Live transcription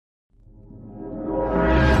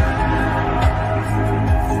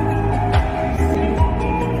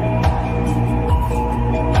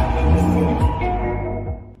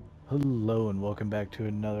back to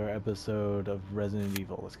another episode of Resident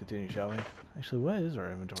Evil. Let's continue, shall we? Actually, what is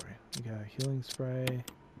our inventory? We got healing spray.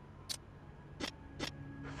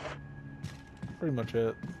 Pretty much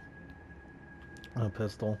it. A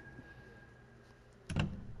pistol. I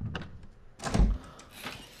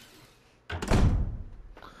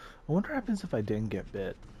wonder what happens if I didn't get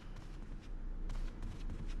bit.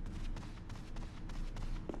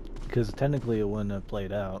 Because technically it wouldn't have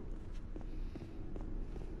played out.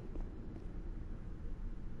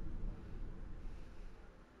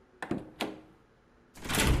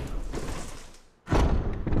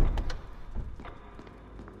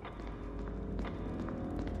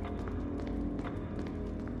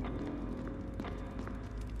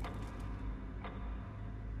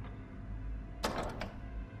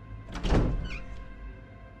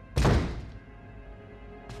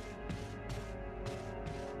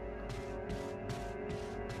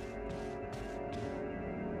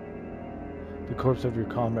 The corpse of your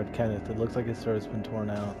comrade Kenneth. It looks like his throat has been torn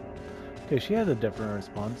out. Okay, she has a different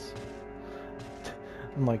response.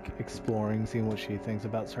 I'm like exploring, seeing what she thinks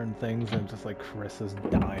about certain things, and just like Chris is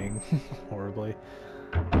dying horribly.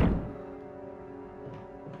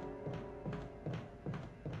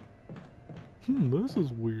 This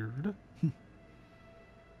is weird.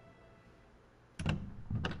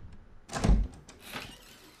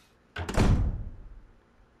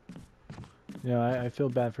 Yeah, I feel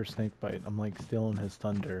bad for Snakebite. I'm like stealing his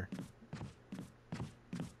thunder.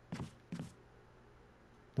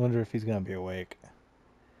 Wonder if he's gonna be awake.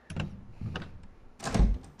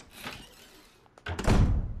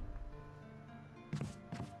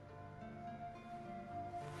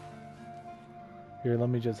 Here, let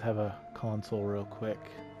me just have a console real quick.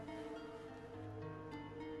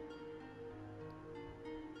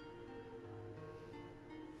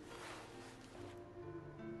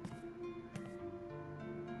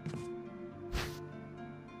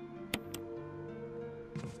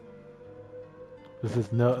 This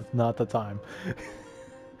is not the time.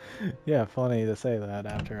 Yeah, funny to say that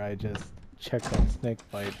after I just checked on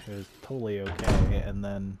Snakebite, who was totally okay, and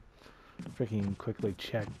then freaking quickly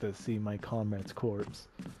checked to see my comrade's corpse.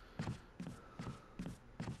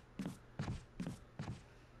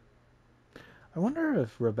 I wonder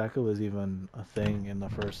if Rebecca was even a thing in the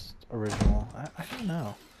first original. I don't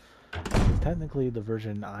know. Because technically the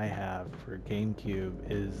version I have for GameCube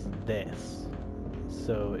is this.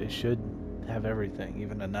 So it should have everything,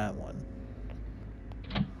 even in that one.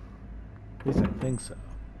 At least I think so.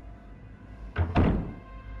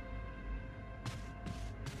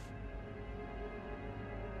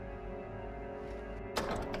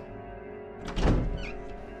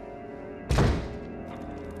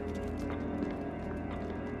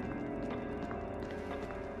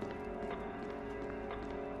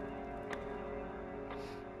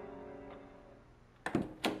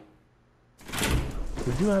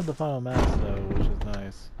 We do have the final mask though, which is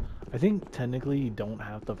nice. I think technically you don't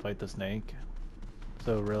have to fight the snake.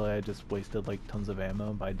 So really I just wasted like tons of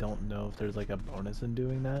ammo, but I don't know if there's like a bonus in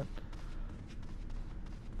doing that.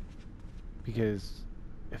 Because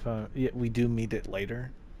if yeah, we do meet it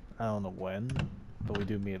later. I don't know when, but we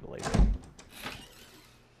do meet it later.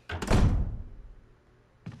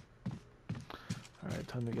 Alright,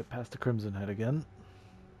 time to get past the Crimson Head again.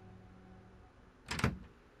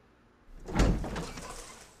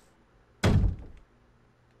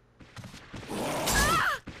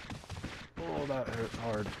 That hurt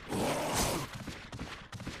hard.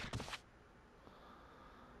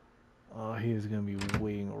 Oh, he is gonna be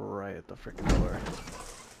waiting right at the freaking door.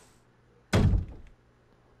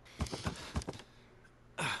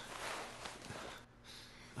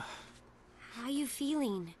 How you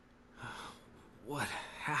feeling? What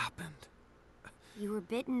happened? You were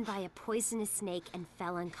bitten by a poisonous snake and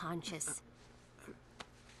fell unconscious.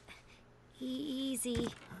 Easy.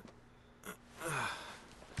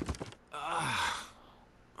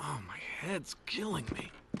 Oh, my head's killing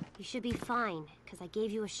me. You should be fine, because I gave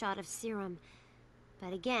you a shot of serum.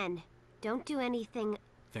 But again, don't do anything...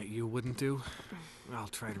 That you wouldn't do? I'll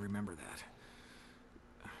try to remember that.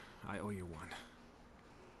 I owe you one.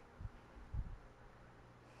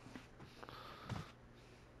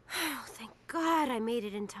 Oh, thank God I made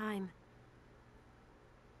it in time.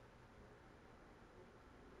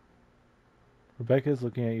 Rebecca is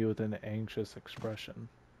looking at you with an anxious expression.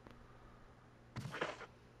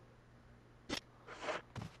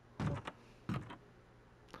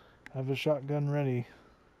 Have a shotgun ready.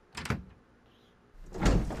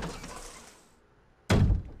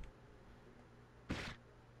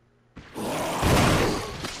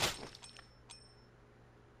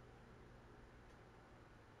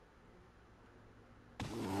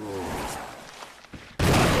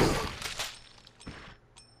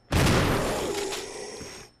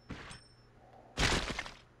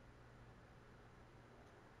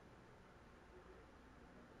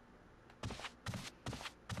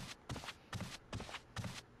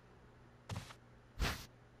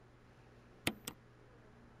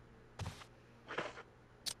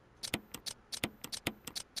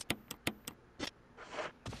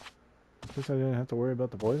 At least I didn't have to worry about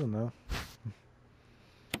the poison though.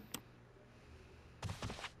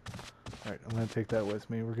 Alright, I'm gonna take that with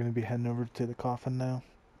me. We're gonna be heading over to the coffin now.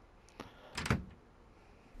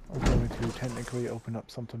 We're going to technically open up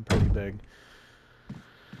something pretty big.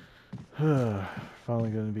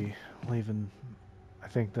 Finally gonna be leaving, I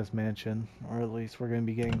think, this mansion, or at least we're gonna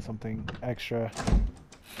be getting something extra.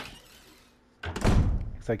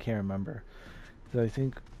 Because I can't remember. Because I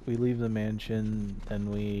think we leave the mansion, then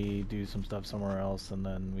we do some stuff somewhere else, and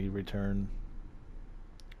then we return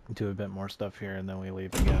do a bit more stuff here, and then we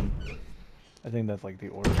leave again. I think that's like the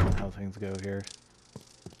order on how things go here.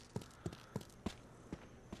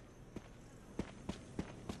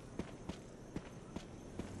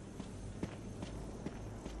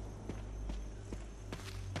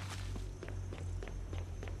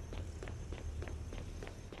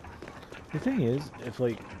 The thing is, if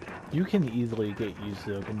like, you can easily get used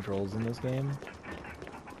to the controls in this game.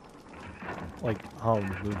 Like, how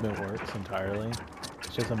movement works entirely.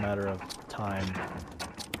 It's just a matter of time.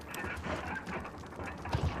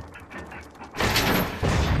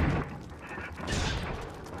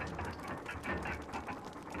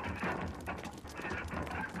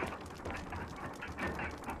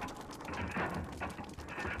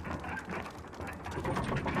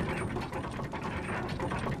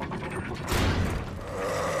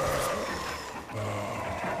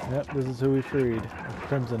 Yep, this is who we freed.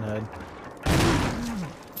 Crimson Head.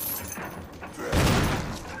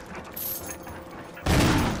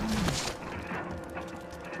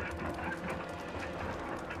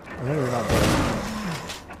 I know you're not dead.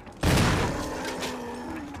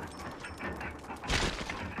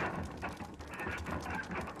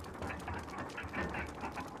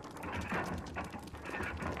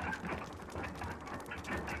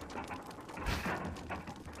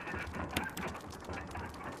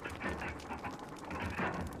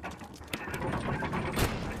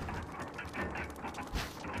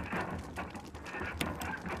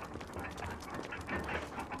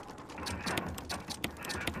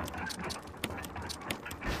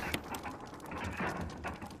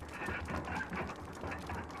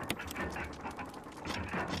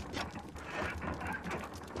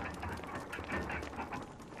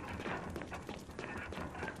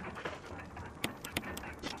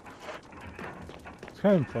 It's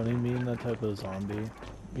kind of funny being that type of zombie,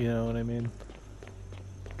 you know what I mean?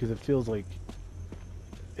 Because it feels like,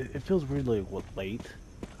 it feels weirdly late.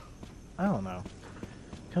 I don't know.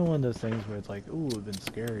 Kind of one of those things where it's like, ooh, it'd been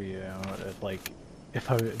scary, you know, if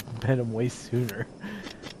I had met him way sooner.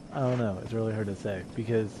 I don't know, it's really hard to say,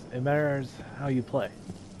 because it matters how you play.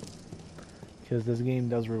 Because this game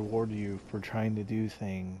does reward you for trying to do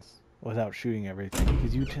things without shooting everything,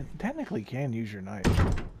 because you technically can use your knife.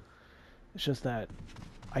 It's just that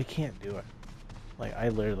I can't do it. Like, I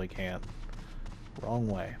literally can't. Wrong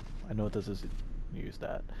way. I know what this is used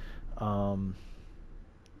at. I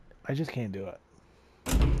just can't do it.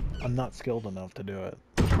 I'm not skilled enough to do it.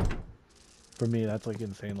 For me, that's like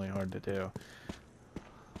insanely hard to do.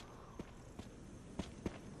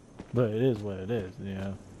 But it is what it is, you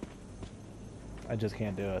know? I just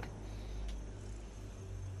can't do it.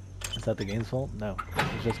 Is that the game's fault? No.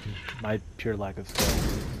 It's just my pure lack of skill.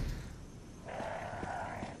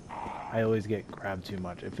 I always get grabbed too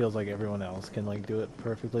much. It feels like everyone else can like do it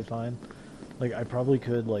perfectly fine. Like, I probably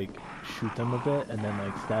could like shoot them a bit and then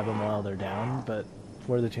like stab them while they're down, but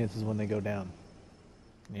what are the chances when they go down?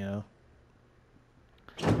 You know?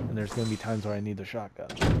 And there's gonna be times where I need the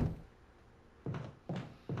shotgun.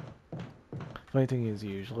 Funny thing is,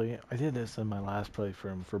 usually, I did this in my last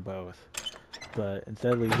playthrough for both, but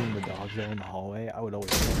instead of leaving the dogs there in the hallway, I would always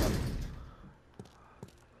kill them.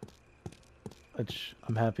 Which,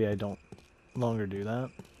 I'm happy I don't longer do that,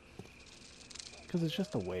 because it's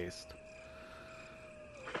just a waste.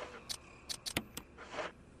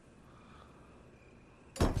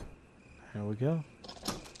 There we go.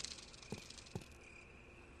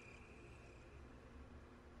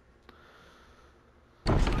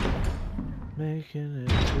 Making it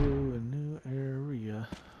to a new area.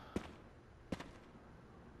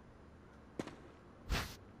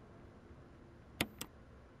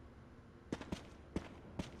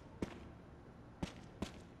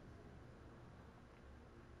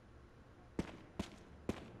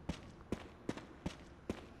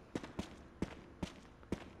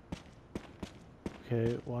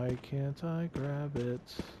 Okay, why can't I grab it?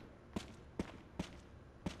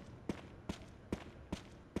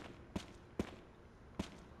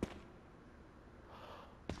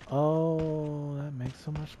 Oh, that makes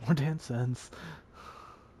so much more damn sense.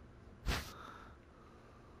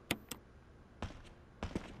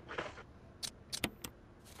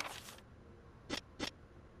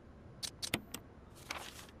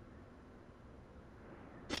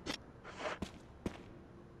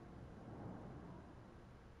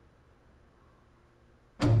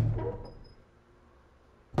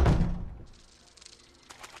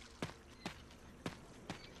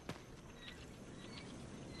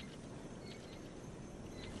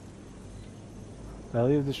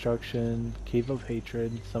 Valley of Destruction, Cave of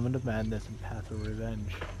Hatred, Summon of Madness, and Path of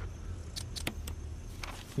Revenge.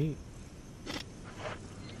 Neat.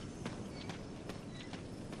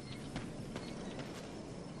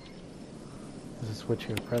 There's a switch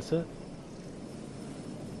here, press it.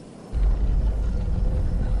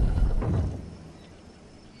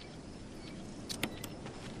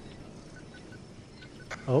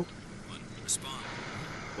 Oh. Respond.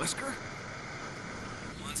 Wesker?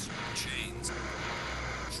 Monster chains.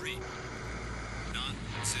 Tree. Not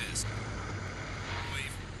says. Away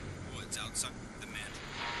from woods outside the mansion.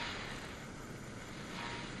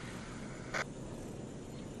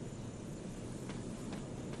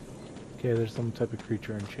 Okay, there's some type of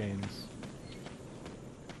creature in chains.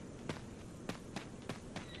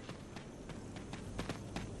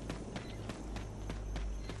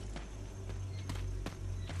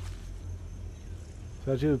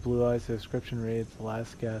 Statue with blue eyes, the description reads, the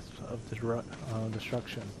last gasp of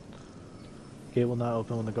destruction. Gate will not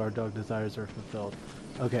open when the guard dog desires are fulfilled.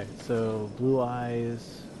 Okay, so blue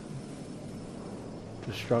eyes,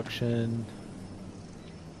 destruction,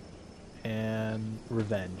 and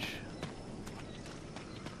revenge.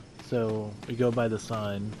 So we go by the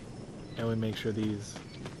sun, and we make sure these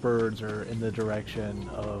birds are in the direction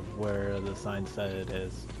of where the sign said it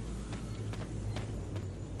is.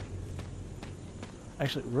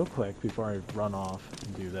 Actually, real quick, before I run off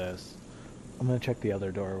and do this, I'm gonna check the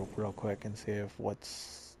other door real quick and see if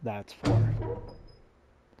that's for.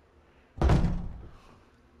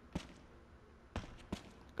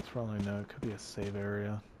 Because for all I know, it could be a save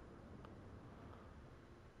area.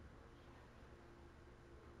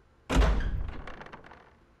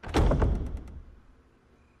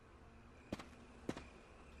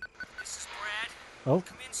 This is Brad. Oh,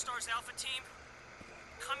 Come in, Stars Alpha Team.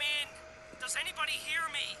 Come in. Does anybody hear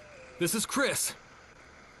me? This is Chris.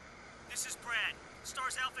 This is Brad.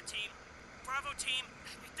 Stars Alpha Team. Bravo Team.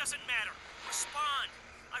 It doesn't matter. Respond.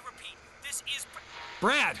 I repeat, this is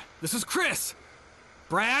Brad! This is Chris!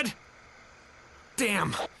 Brad?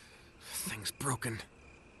 Damn! Thing's broken.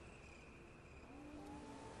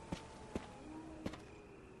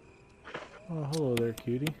 oh, hello there,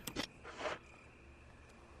 cutie.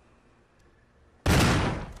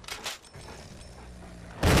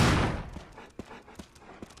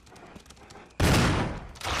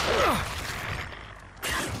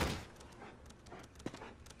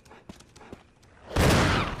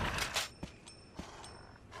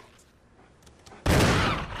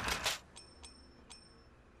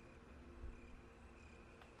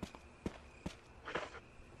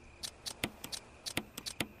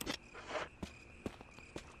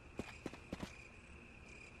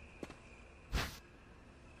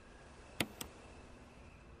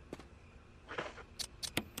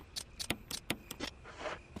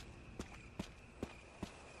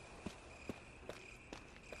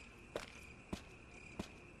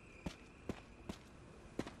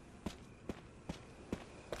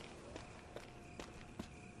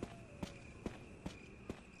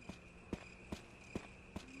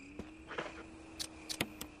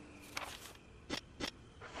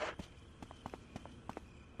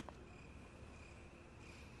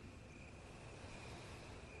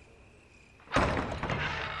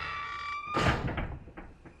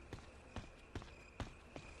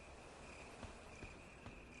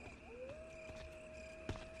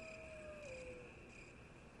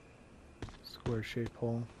 Square shape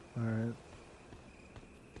hole. Alright.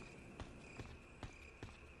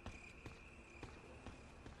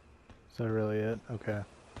 Is that really it? Okay.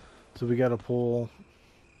 So we got a pool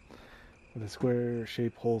with a square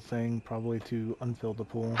shape hole thing, probably to unfill the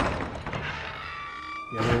pool.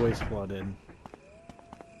 Yeah, they're always flooded.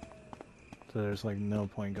 So there's like no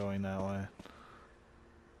point going that way.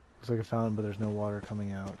 Looks like a fountain, but there's no water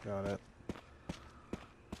coming out. Got it.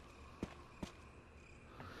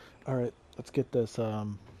 Alright, let's get this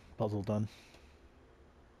puzzle done.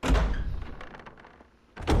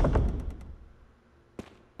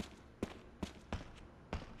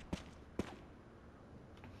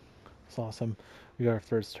 It's awesome. We got our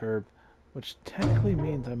first herb, which technically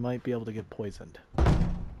means I might be able to get poisoned.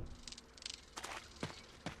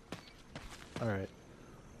 Alright.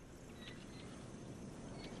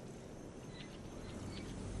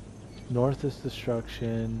 North is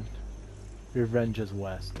destruction. Revenge is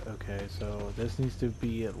west. Okay, so this needs to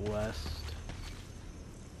be at west.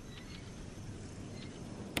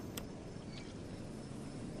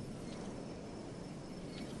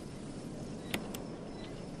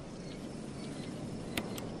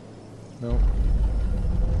 Nope.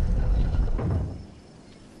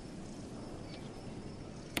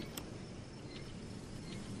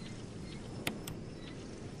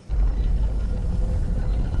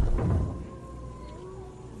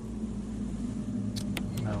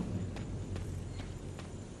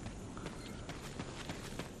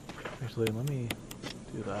 Actually, let me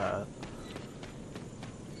do that.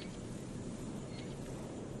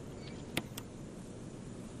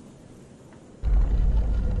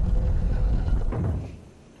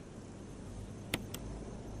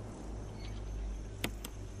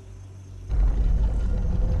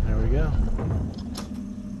 There we go.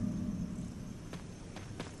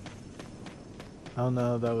 I don't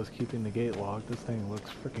know if that was keeping the gate locked. This thing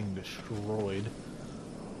looks freaking destroyed.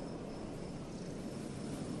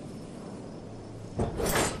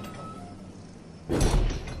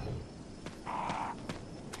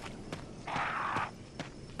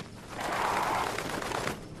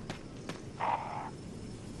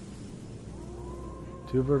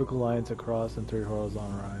 Two vertical lines across and three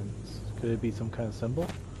horizontal lines. Could it be some kind of symbol?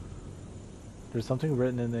 There's something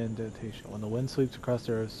written in the indentation. When the wind sweeps across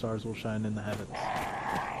the earth, stars will shine in the heavens.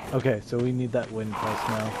 Okay, so we need that wind crest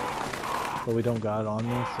now. But we don't got it on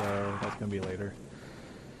me, so that's gonna be later.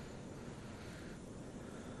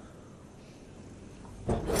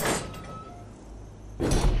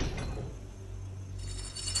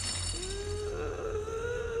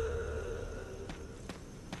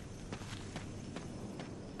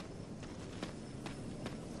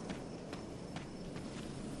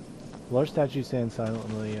 A large statue stands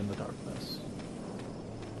silently in the darkness.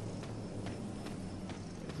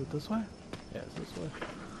 Is it this way? Yeah, it's this way.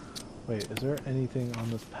 Wait, is there anything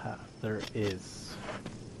on this path? There is.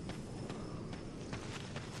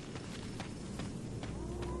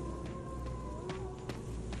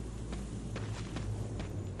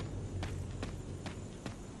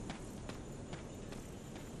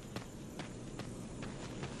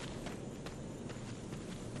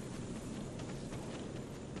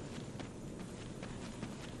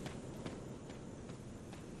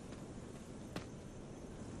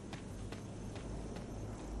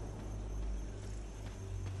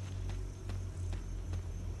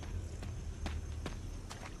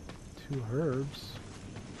 Two herbs.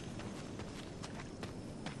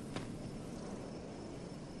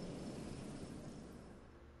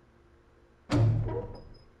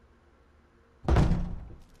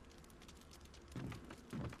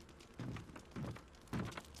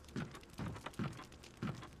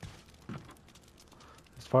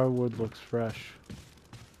 This firewood looks fresh.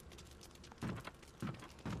 A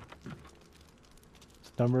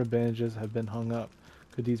number of bandages have been hung up.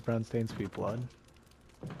 Could these brown stains be blood?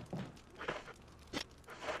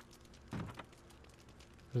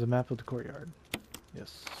 There's a map of the courtyard.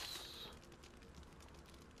 Yes.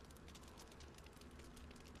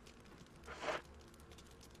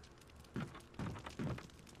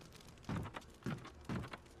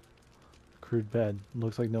 Crude bed.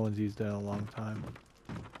 Looks like no one's used it in a long time.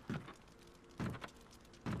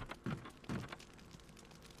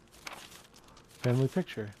 Family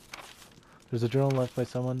picture. There's a journal left by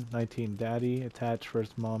someone. 19. Daddy attached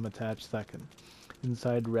first, mom attached second.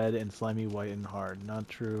 Inside red and slimy white and hard. Not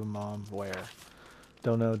true, mom, where?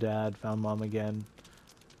 Don't know, dad. Found mom again.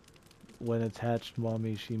 When attached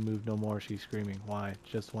mommy, she moved no more. She's screaming. Why?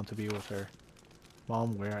 Just want to be with her.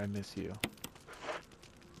 Mom, where? I miss you.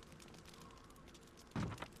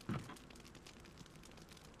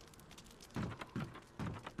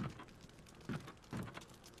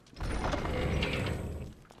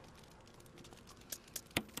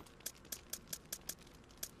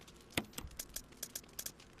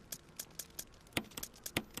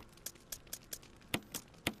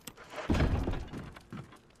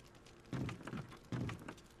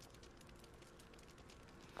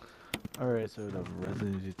 Alright, so the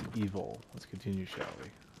Resident Evil. Let's continue, shall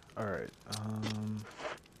we? Alright,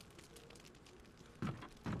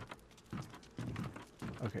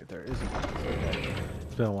 okay, there isn't one. Okay.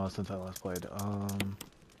 It's been a while since I last played.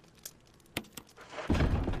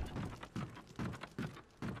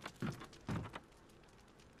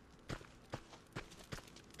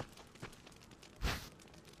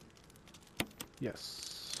 Yes.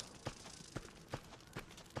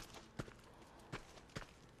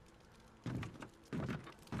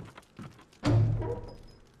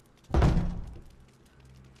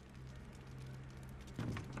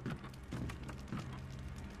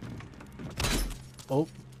 Oh.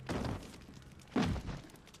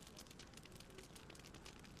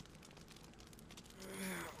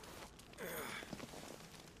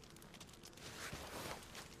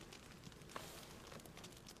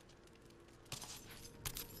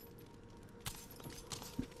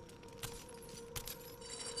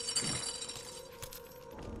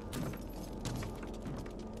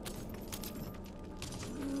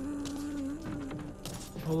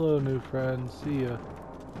 Hello, new friend. See ya.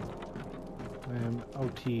 I am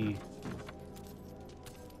OT.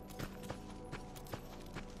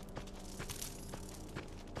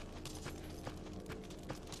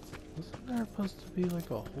 Wasn't there supposed to be like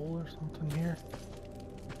a hole or something here?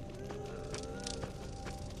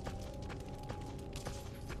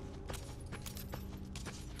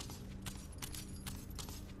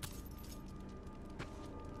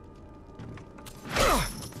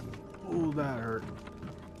 Oh, that hurt.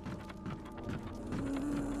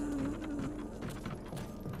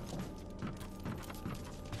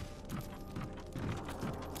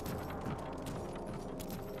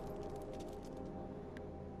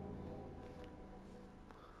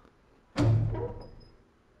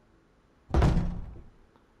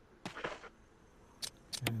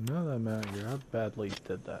 Now that I'm out here, how badly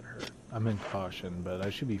did that hurt? I'm in caution, but I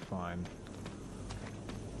should be fine.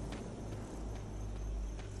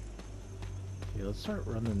 Okay, let's start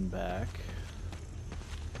running back.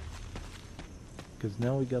 Because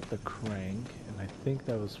now we got the crank, and I think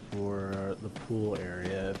that was for the pool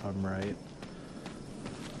area, if I'm right.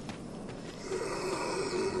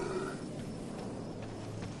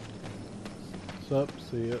 What's up?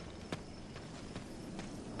 See ya.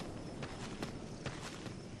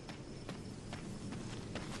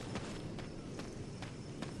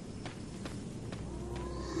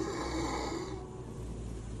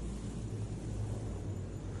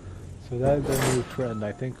 So that's a new friend.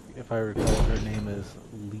 I think, if I recall, her name is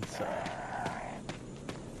Lisa.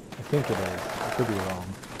 I think it is. I could be wrong.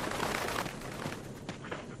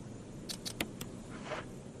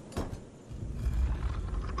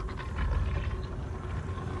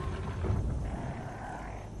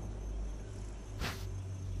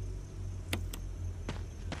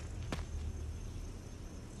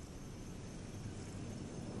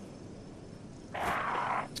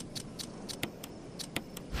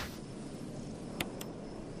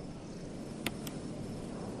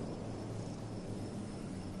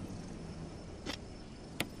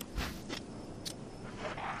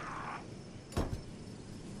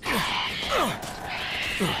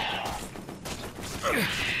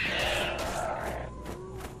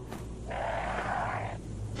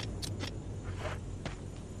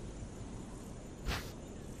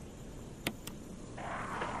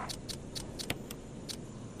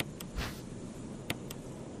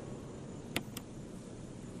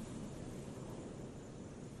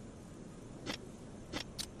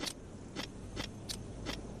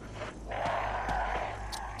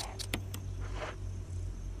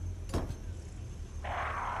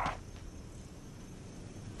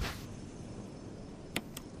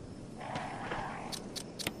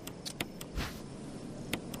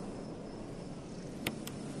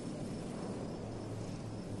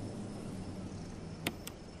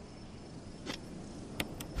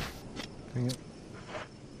 Dang it.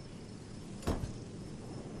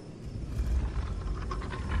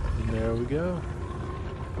 And there we go.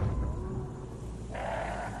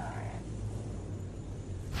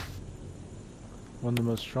 One of the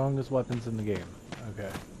most strongest weapons in the game. Okay.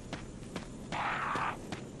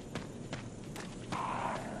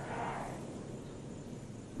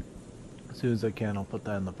 As soon as I can, I'll put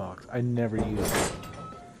that in the box. I never use it,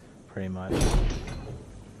 pretty much.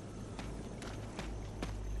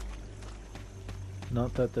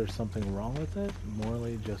 Not that there's something wrong with it,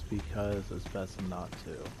 morally just because it's best not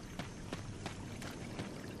to.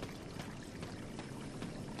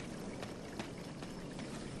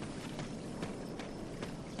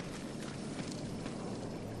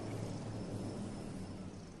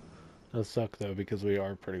 Does suck though, because we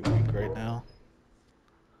are pretty weak right now.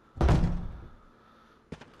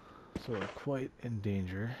 So we're quite in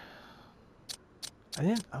danger.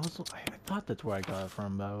 I thought that's where I got it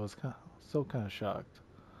from, but I was still kind of shocked.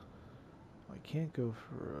 I can't go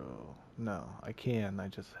through. No, I can. I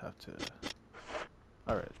just have to.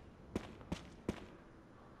 Alright.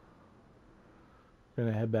 We're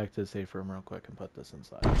gonna head back to the safe room real quick and put this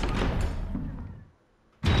inside.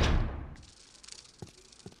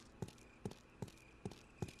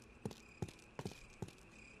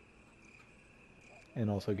 And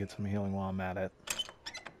also get some healing while I'm at it.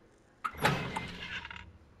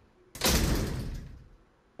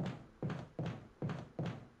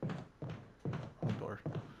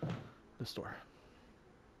 This door.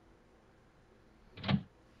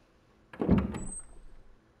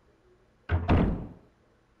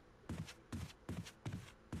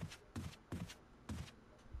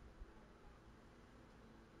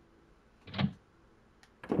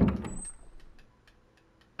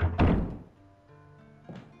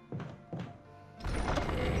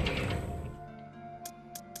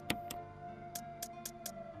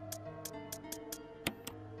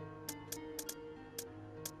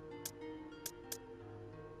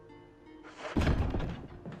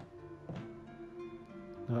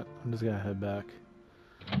 I'm just gonna head back.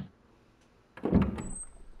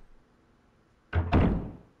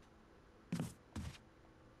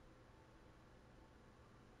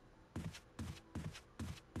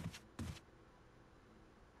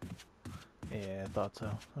 Yeah, I thought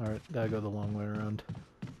so. Alright, gotta go the long way around.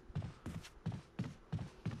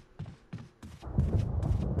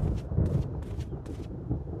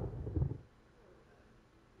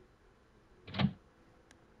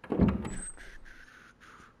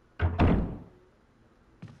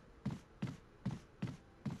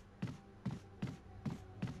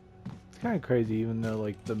 It's kind of crazy, even though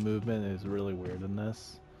like the movement is really weird in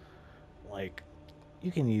this. Like,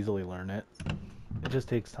 you can easily learn it. It just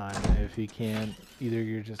takes time. If you can't, either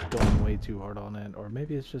you're just going way too hard on it, or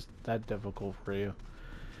maybe it's just that difficult for you.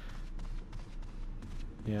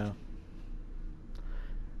 Yeah.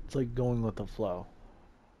 It's like going with the flow.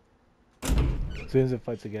 As soon as it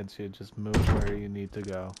fights against you, just move where you need to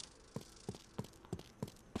go.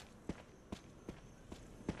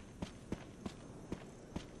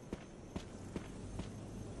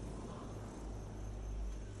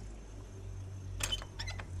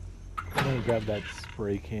 I'm gonna grab that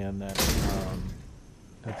spray can that's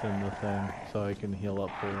in the thing so I can heal up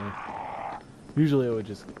fully. Usually I would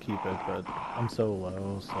just keep it, but I'm so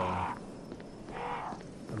low, so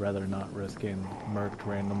I'd rather not risk getting murked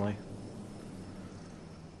randomly.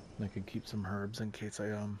 I could keep some herbs in case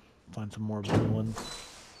I find some more blue ones.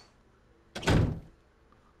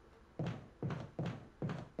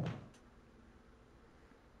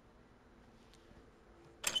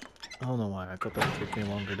 I don't know why, I thought that would take me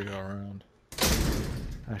longer to go around.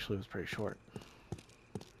 Actually, it was pretty short.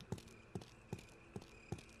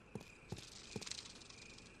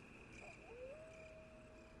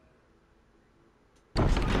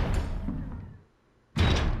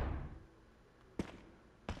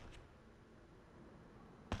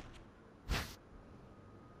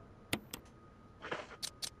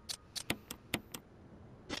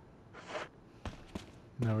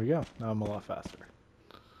 There we go. Now I'm a lot faster.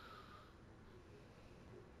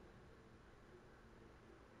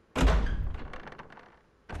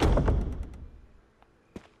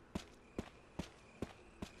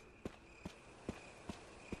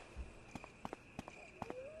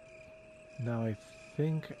 Now I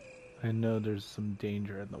think I know there's some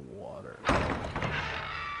danger in the water.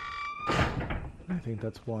 I think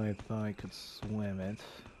that's why I thought I could swim it.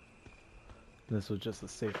 This was just a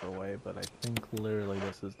safer way, but I think literally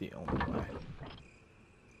this is the only way.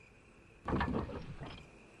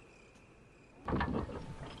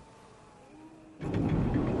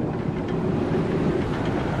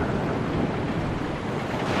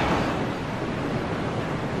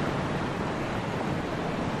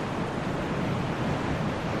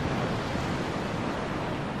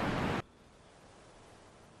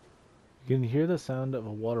 You can hear the sound of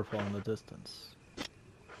a waterfall in the distance.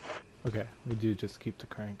 Okay, we do just keep the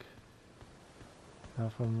crank. Now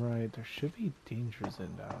if I'm right, there should be dangers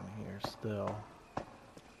in down here still.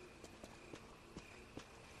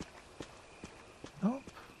 Nope.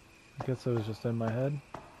 I guess it was just in my head.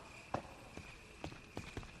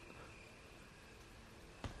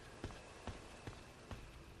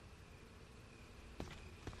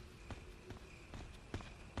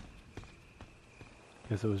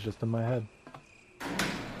 Guess it was just in my head.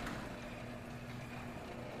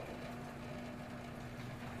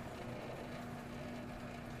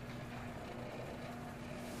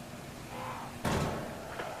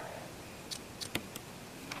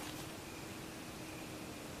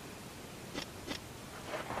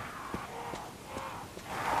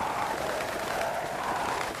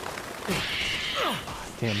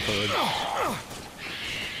 Damn bird.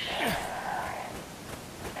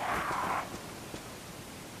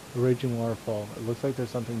 The raging waterfall. It looks like there's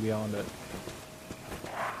something beyond it.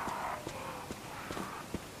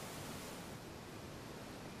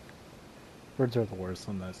 Birds are the worst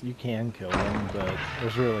on this. You can kill them, but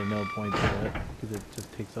there's really no point to it because it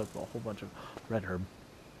just takes up a whole bunch of red herb.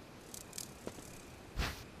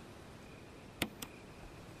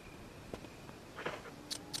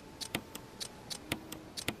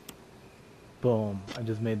 Boom. I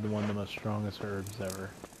just made the one of the most strongest herbs ever.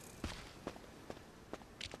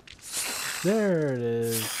 There it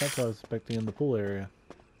is. That's what I was expecting in the pool area.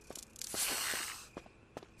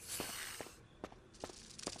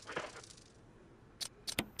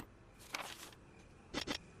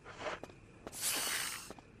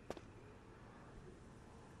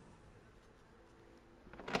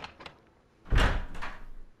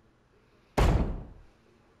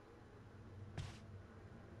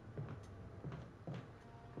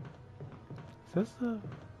 Is this the...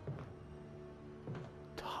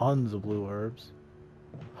 Tons of blue herbs.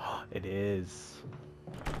 It is.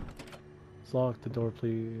 It's locked. The door,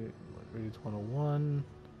 please. Reads 101.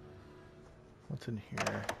 What's in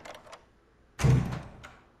here?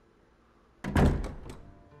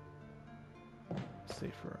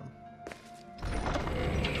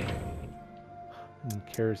 And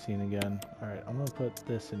kerosene again. Alright, I'm gonna put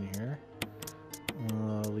this in here. I'm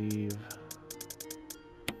gonna leave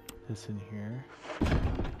this in here.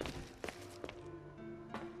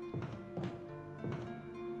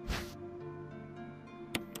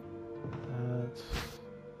 That's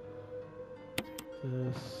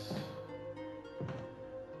this.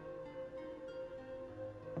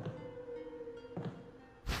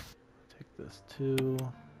 Take this too.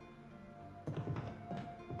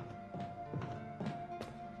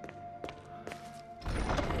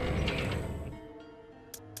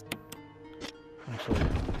 Actually,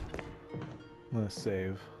 I'm gonna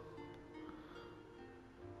save.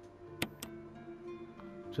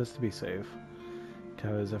 Just to be safe.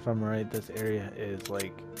 Because if I'm right, this area is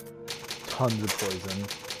like tons of poison.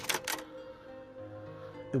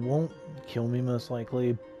 It won't kill me most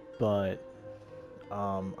likely, but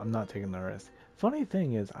I'm not taking the risk. Funny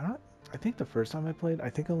thing is, I think the first time I played, I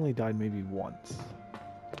think I only died maybe once.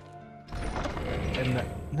 And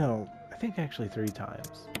no, I think actually 3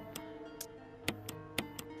 times.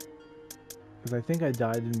 Because I think I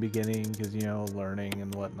died in the beginning because, you know, learning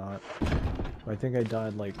and whatnot. But I think I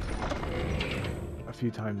died like a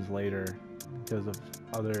few times later because of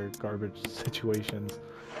other garbage situations.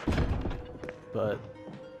 But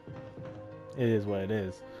it is what it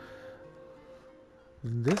is.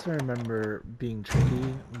 This I remember being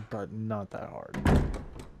tricky, but not that hard.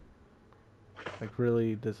 Like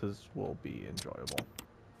really, will be enjoyable.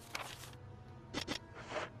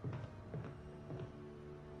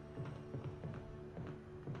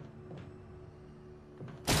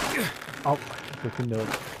 Oh, freaking no.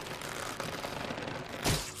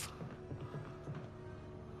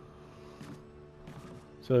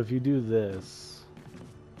 So if you do this,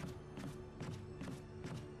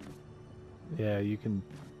 yeah, you can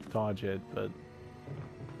dodge it, but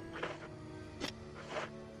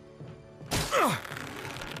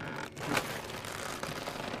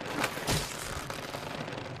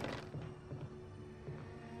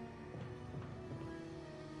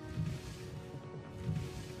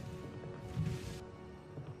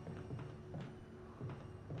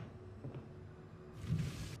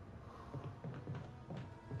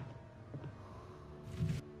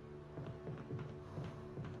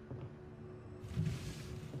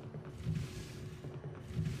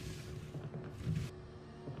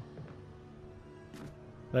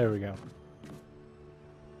there we go.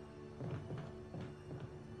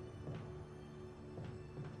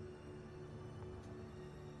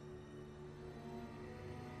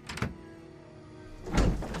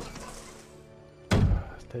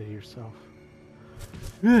 Steady yourself.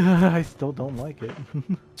 I still don't like it.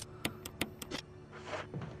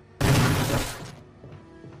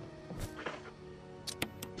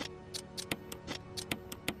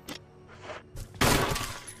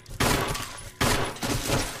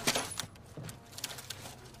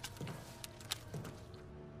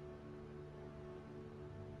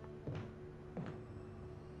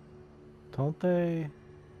 Don't they?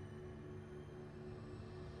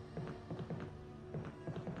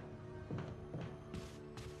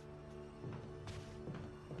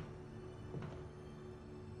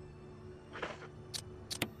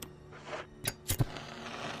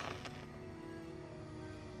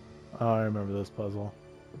 Oh, I remember this puzzle.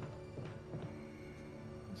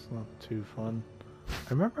 It's not too fun. I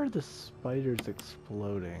remember the spiders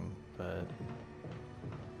exploding, but...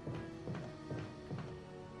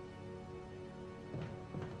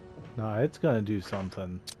 Nah, it's gonna do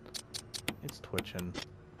something. It's twitching.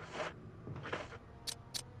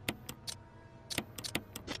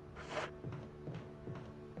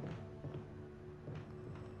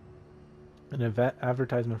 An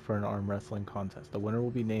advertisement for an arm wrestling contest. The winner will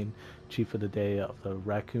be named Chief of the Day of the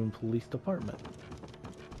Raccoon Police Department.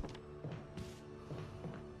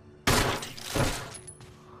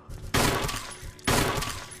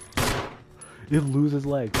 It loses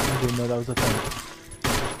legs. I didn't know that was a thing.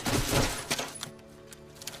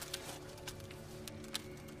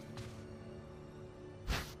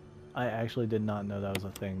 I actually did not know that was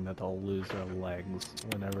a thing, that they'll lose their legs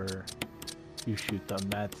whenever you shoot them.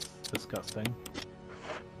 That's disgusting.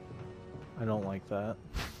 I don't like that.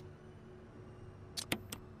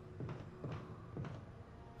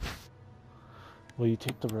 Well, you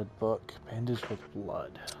take the red book, bandaged with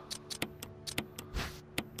blood.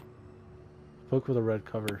 Book with a red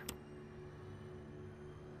cover.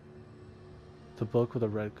 It's a book with a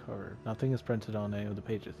red cover. Nothing is printed on any of the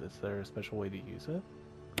pages. Is there a special way to use it?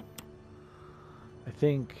 I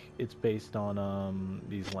think it's based on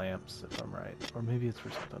these lamps, if I'm right. Or maybe it's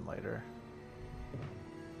for something later.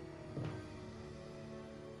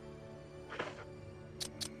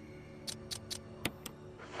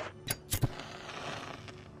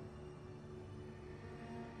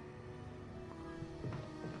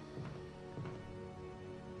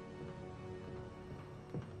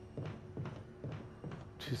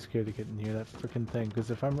 too scared to get near that freaking thing because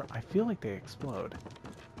I feel like they explode.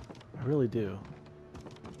 I really do.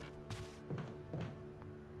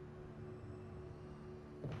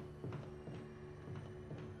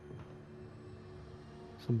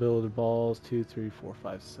 Some builded balls, 2, 3, 4,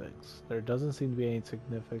 5, 6. There doesn't seem to be anything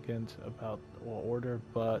significant about order,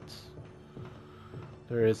 but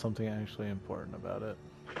there is something actually important about it.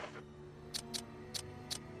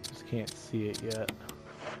 Just can't see it yet.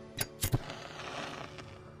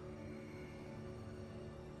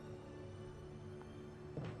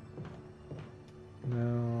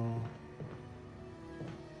 No.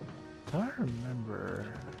 Do I remember?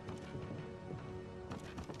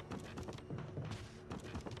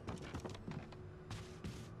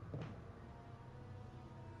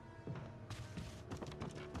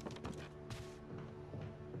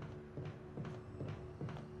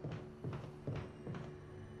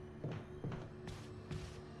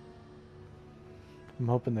 I'm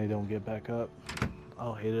hoping they don't get back up.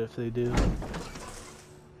 I'll hate it if they do.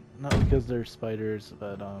 Not because they're spiders,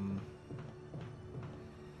 but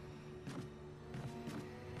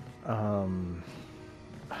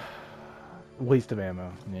waste of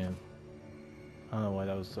ammo, yeah. I don't know why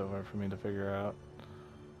that was so hard for me to figure out.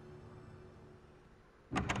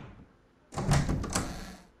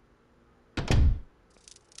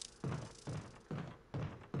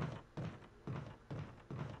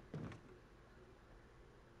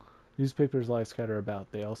 Newspapers lie scattered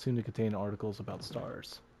about. They all seem to contain articles about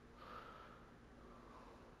stars.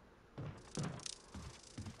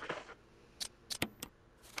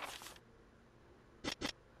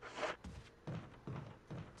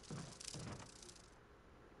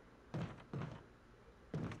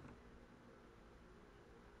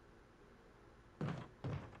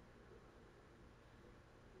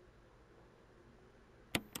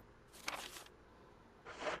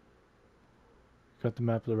 Got the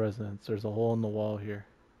map of the residence. There's a hole in the wall here.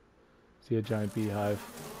 See a giant beehive.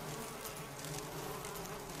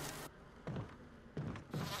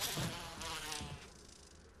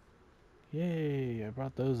 Yay, I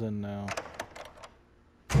brought those in now.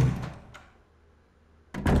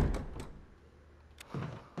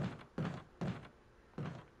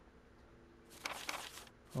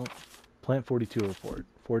 Oh, Plant 42 report.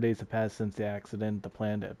 4 days have passed since the accident. The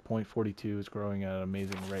plant at Point 42 is growing at an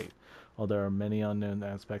amazing rate. While there are many unknown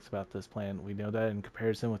aspects about this plant, we know that in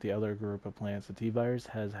comparison with the other group of plants, the T-virus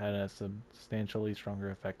has had a substantially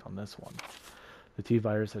stronger effect on this one. The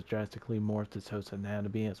T-virus has drastically morphed its host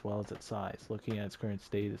anatomy as well as its size. Looking at its current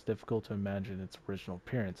state, it's difficult to imagine its original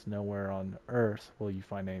appearance. Nowhere on Earth will you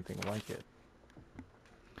find anything like it.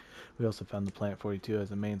 We also found the Plant 42 as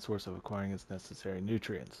the main source of acquiring its necessary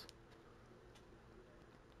nutrients.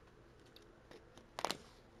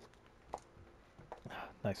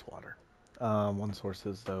 Nice water. One source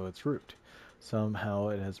is, though, its root. Somehow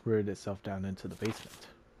it has rooted itself down into the basement.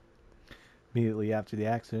 Immediately after the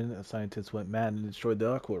accident, a scientist went mad and destroyed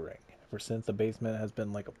the aqua ring. Ever since, the basement has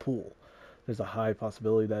been like a pool. There's a high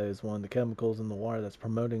possibility that it is one of the chemicals in the water that's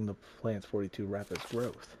promoting the Plant 42 rapid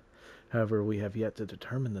growth. However, we have yet to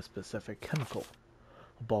determine the specific chemical.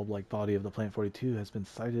 A bulb-like body of the Plant 42 has been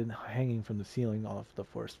sighted hanging from the ceiling off the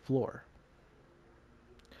first floor.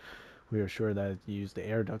 We are sure that it used the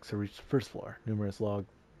air ducts to reach the first floor. Numerous long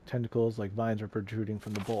tentacles like vines are protruding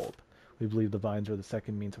from the bulb. We believe the vines are the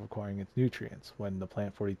second means of acquiring its nutrients. When the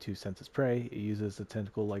Plant 42 senses prey, it uses the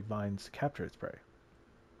tentacle-like vines to capture its prey.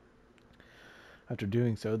 After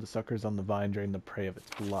doing so, the suckers on the vine drain the prey of its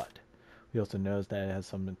blood. We also notice that it has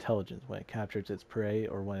some intelligence. When it captures its prey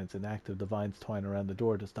or when it's inactive, the vines twine around the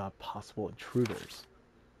door to stop possible intruders.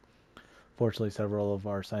 Fortunately, several of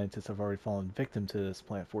our scientists have already fallen victim to this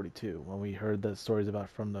Plant 42. When we heard the stories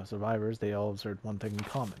from the survivors, they all observed one thing in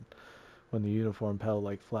common. When the uniform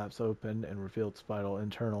petal-like flaps open and reveal its vital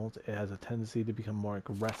internals, it has a tendency to become more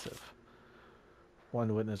aggressive.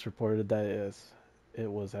 One witness reported that it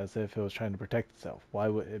was as if it was trying to protect itself. Why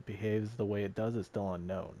it behaves the way it does is still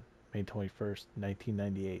unknown. May 21st,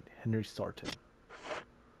 1998. Henry Sarton.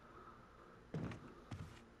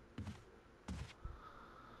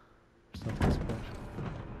 There's nothing special.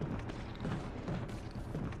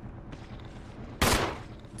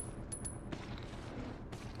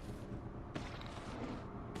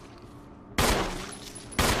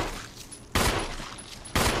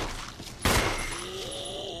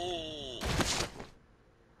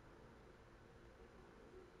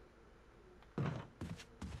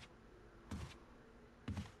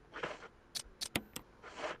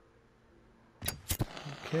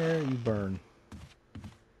 Care you burn.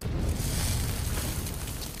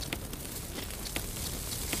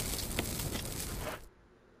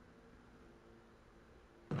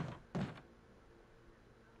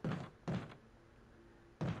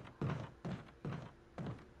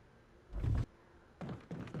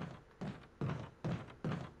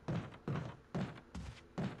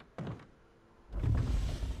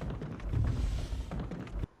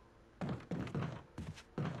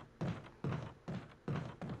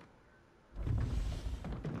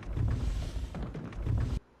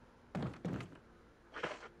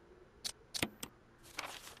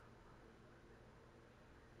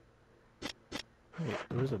 Wait,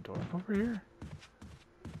 there's a door over here?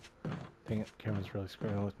 Dang it, camera's really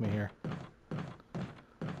screwing with me here.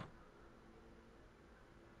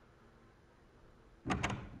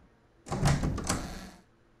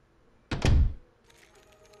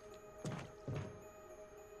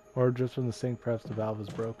 Or just from the sink, perhaps the valve is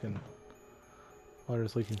broken.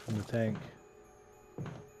 Water's leaking from the tank.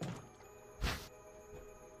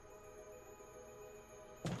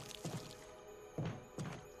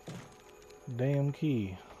 Damn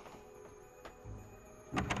key.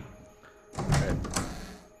 Alright.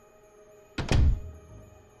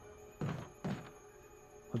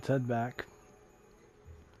 Let's head back.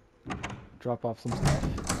 Drop off some stuff.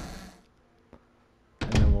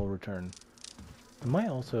 And then we'll return. I might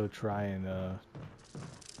also try and, oh,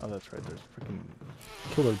 that's right, there's freaking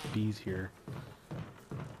killer bees here.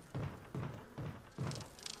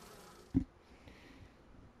 I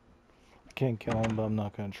can't kill them, but I'm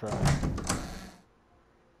not gonna try.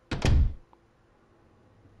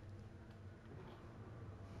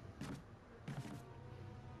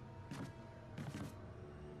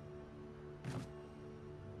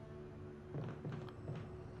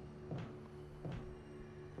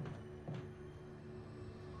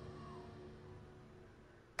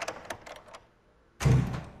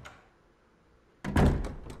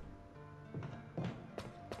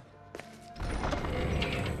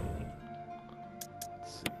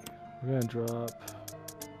 We're gonna drop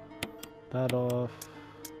that off,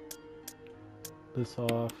 this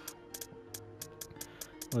off.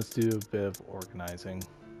 Let's do a bit of organizing.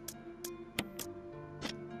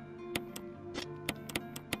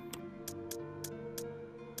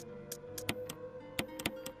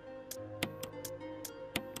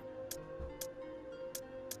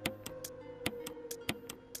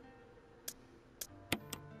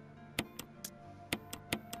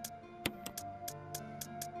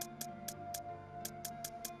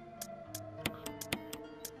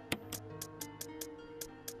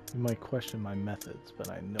 You might question my methods, but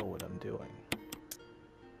I know what I'm doing.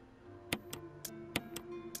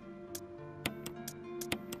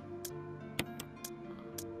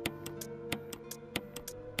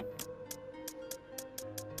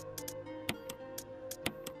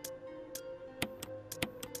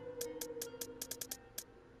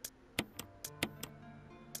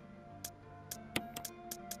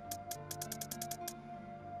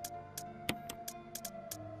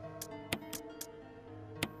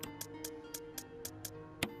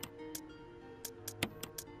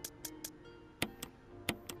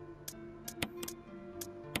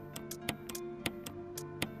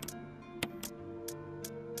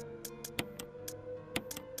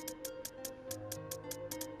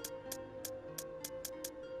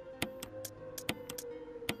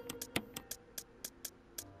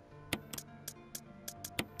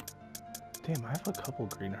 Damn, I have a couple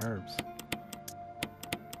green herbs.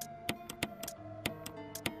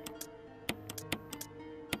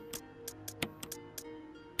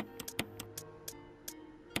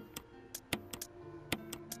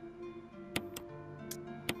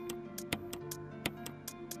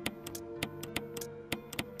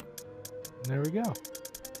 There we go.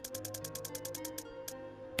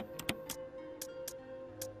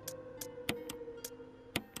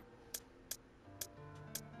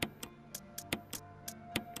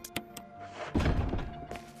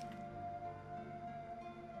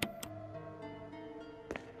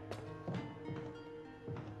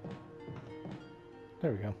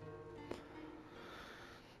 There we go.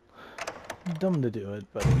 Dumb to do it,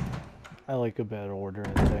 but I like a better order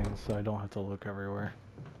in things, so I don't have to look everywhere.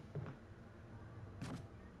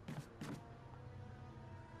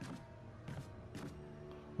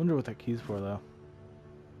 Wonder what that key's for, though.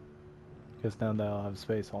 Guess now that I'll have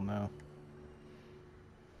space, I'll know.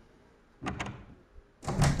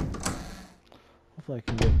 Hopefully I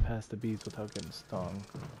can get past the bees without getting stung.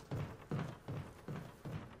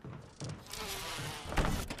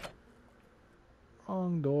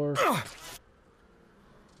 Wrong door. I'll have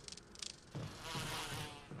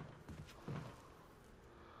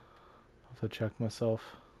to check myself.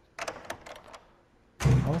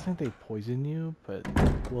 I don't think they poison you, but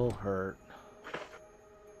will hurt.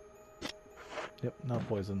 Yep, not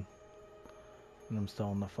poison. And I'm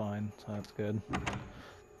still in the fine, so that's good.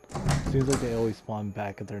 Seems like they always spawn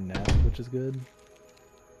back at their nest, which is good.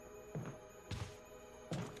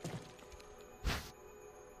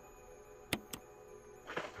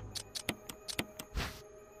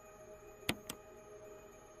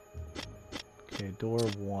 Okay, door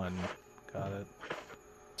 1. Got it.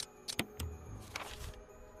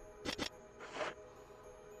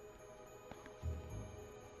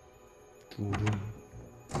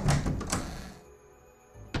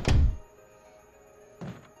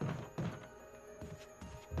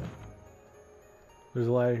 There's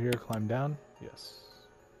a ladder here. Climb down. Yes.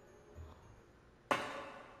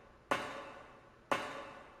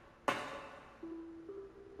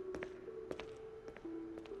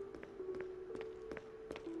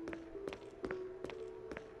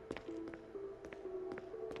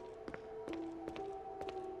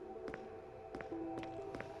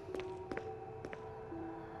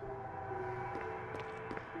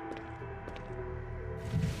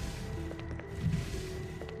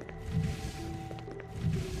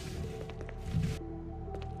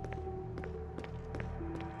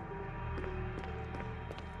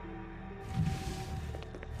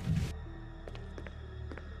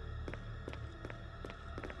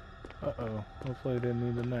 Uh-oh. Hopefully I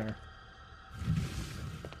didn't need in there.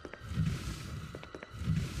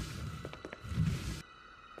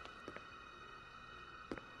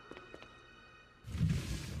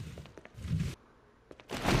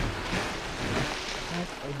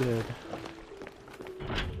 I did.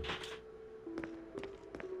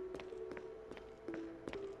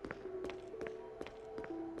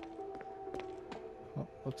 Well,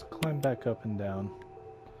 let's climb back up and down.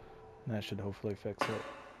 That should hopefully fix it.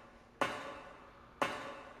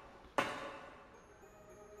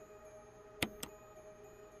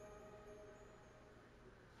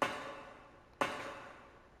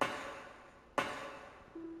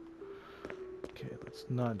 Okay, let's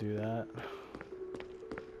not do that.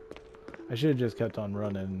 I should have just kept on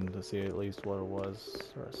running to see at least what it was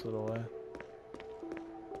the rest of the way.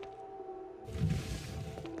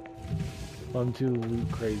 I'm too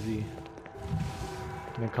loot crazy.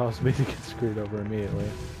 And it caused me to get screwed over immediately.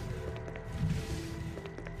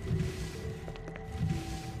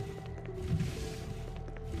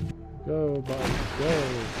 Go, boss, go!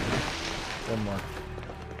 One more.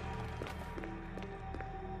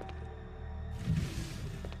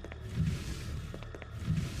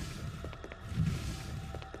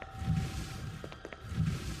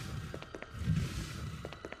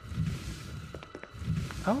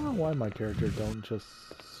 I don't know why my character don't just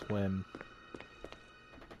swim.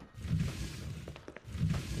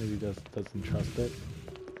 Maybe he doesn't trust it.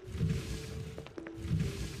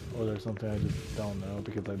 Or there's something I just don't know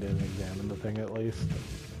because I didn't examine the thing at least.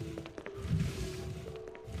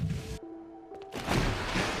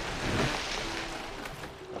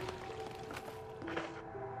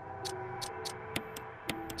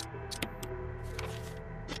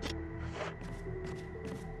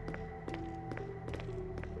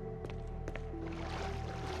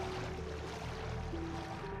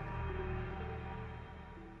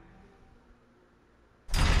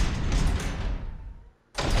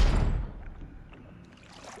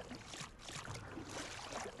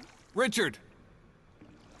 Richard!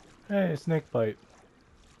 Hey, snake bite.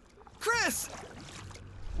 Chris!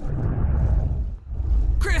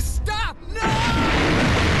 Chris, stop! No!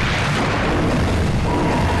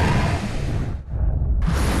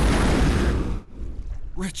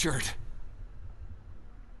 Richard!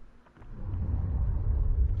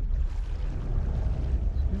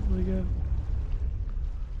 Really good.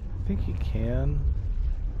 I think he can.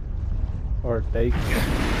 Or they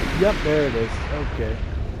can. Yep, there it is. Okay.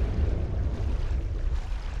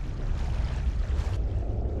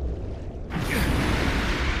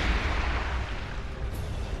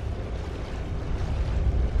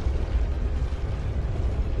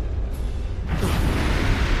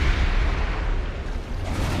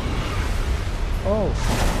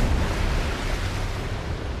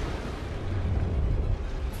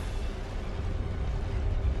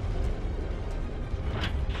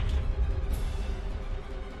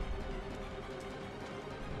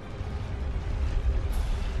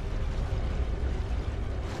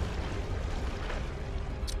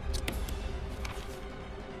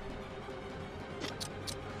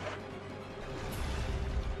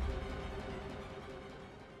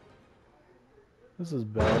 This is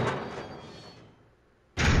bad.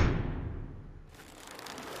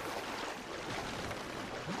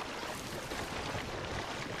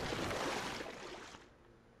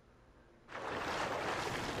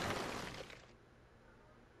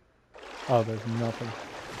 Oh, there's nothing.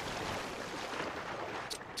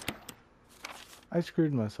 I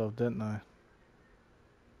screwed myself, didn't I?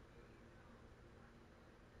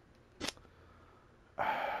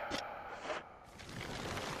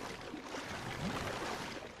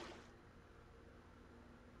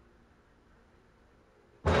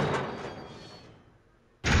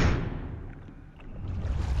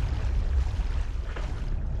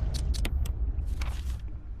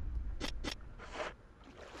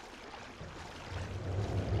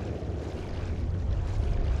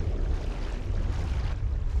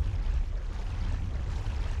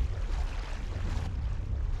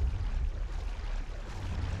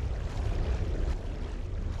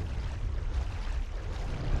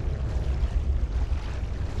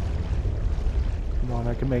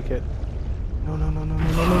 I can make it. No, no, no, no,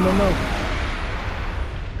 no, no, no, no, no.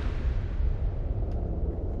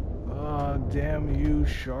 Oh, damn you,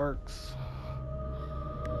 sharks.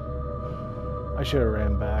 I should have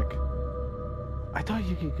ran back. I thought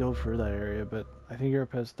you could go through that area, but I think you're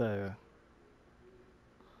supposed to...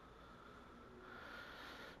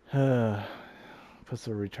 Puts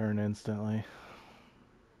a return instantly.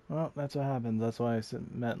 Well, that's what happens. That's why I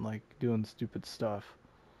meant like doing stupid stuff.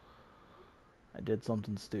 I did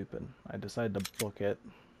something stupid. I decided to book it,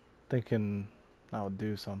 thinking I would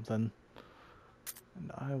do something.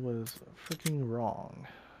 And I was freaking wrong.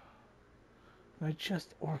 I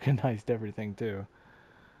just organized everything too.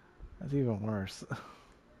 That's even worse.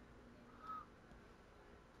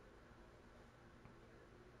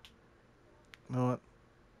 You know what?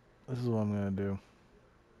 This is what I'm gonna do.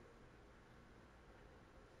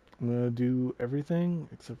 I'm gonna do everything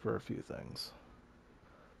except for a few things.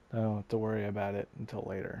 I don't have to worry about it until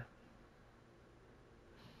later.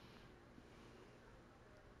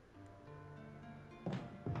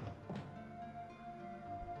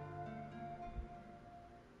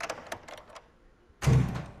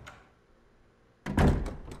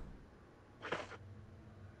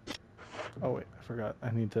 Oh wait, I forgot.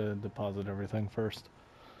 I need to deposit everything first.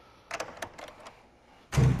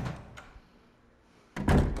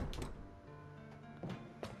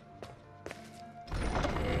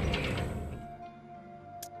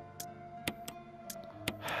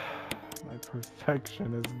 My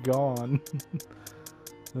perfection is gone.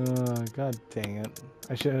 God dang it.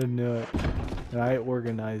 I should have knew it. And I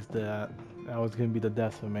organized that. That was gonna be the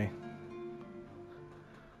death of me.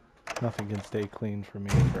 Nothing can stay clean for me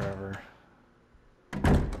forever.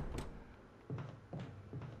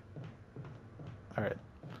 Alright.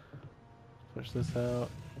 Push this out.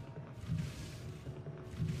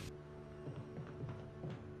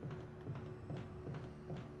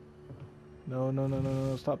 No, no, no, no,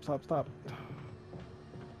 no, stop, stop, stop.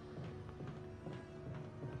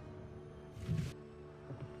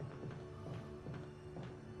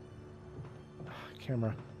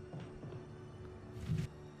 Camera.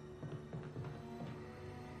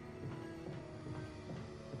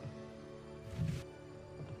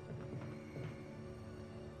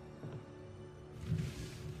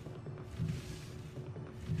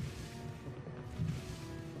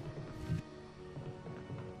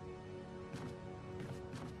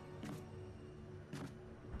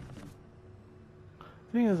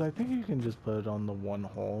 Thing is, I think you can just put it on the one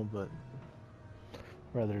hole, but I'd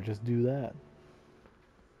rather just do that.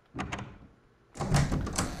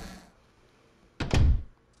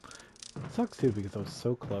 It sucks too because I was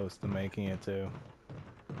so close to making it too.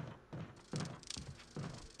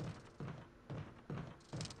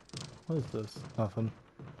 What is this? Nothing.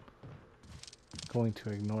 Going to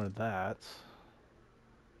ignore that.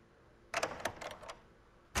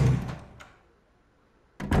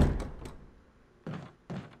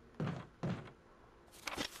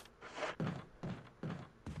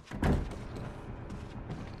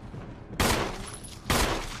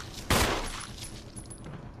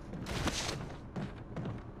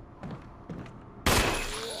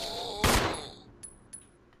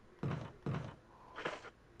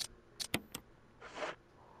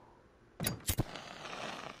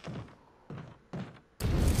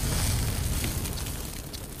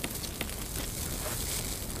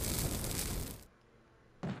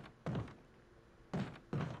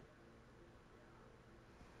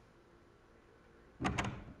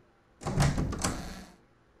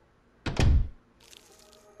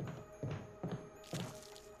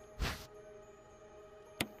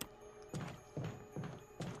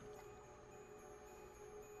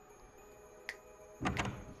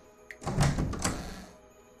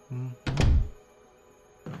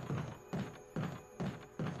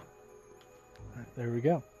 There we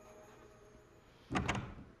go. I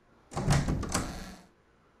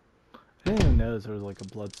didn't even notice there was like a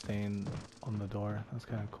blood stain on the door. That's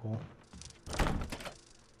kind of cool.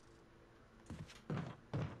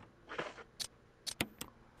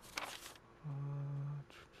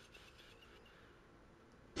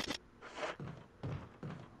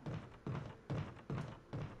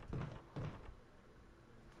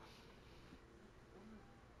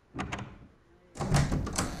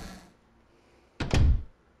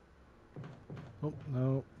 Oh,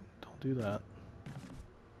 no, don't do that.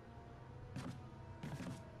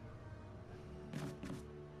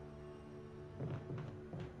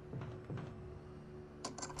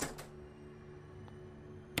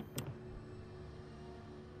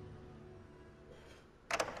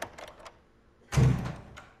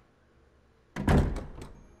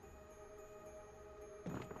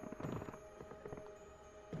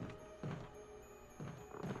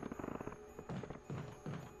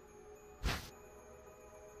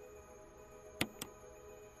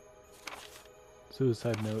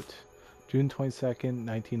 Suicide note. June 22nd,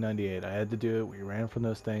 1998. I had to do it. We ran from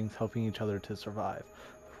those things, helping each other to survive.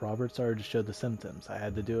 If Robert started to show the symptoms, I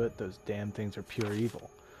had to do it. Those damn things are pure evil.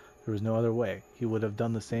 There was no other way. He would have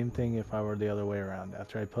done the same thing if I were the other way around.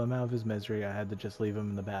 After I put him out of his misery, I had to just leave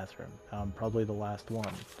him in the bathroom. Now I'm probably the last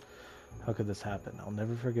one. How could this happen? I'll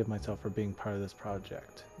never forgive myself for being part of this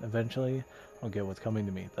project. Eventually, I'll get what's coming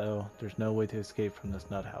to me, though. There's no way to escape from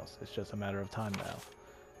this nut house. It's just a matter of time now.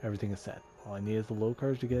 Everything is set. All I need is the low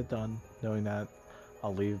courage to get it done. Knowing that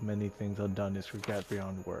I'll leave many things undone is regret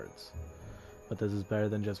beyond words. But this is better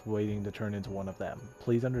than just waiting to turn into one of them.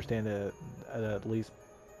 Please understand that at least...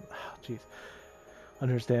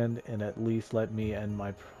 Understand and at least let me end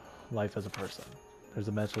my life as a person. There's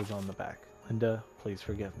a message on the back. Linda, please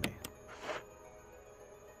forgive me.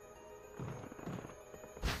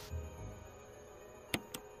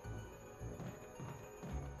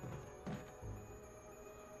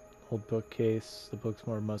 Old bookcase. The book's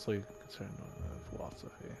mostly concerned with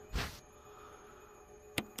philosophy.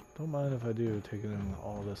 Don't mind if I do, taking in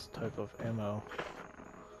all this type of ammo.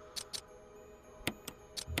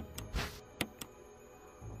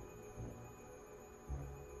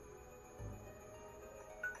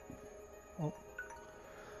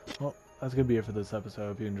 Well, that's gonna be it for this episode. I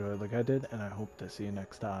hope you enjoyed like I did, and I hope to see you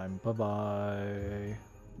next time. Bye bye.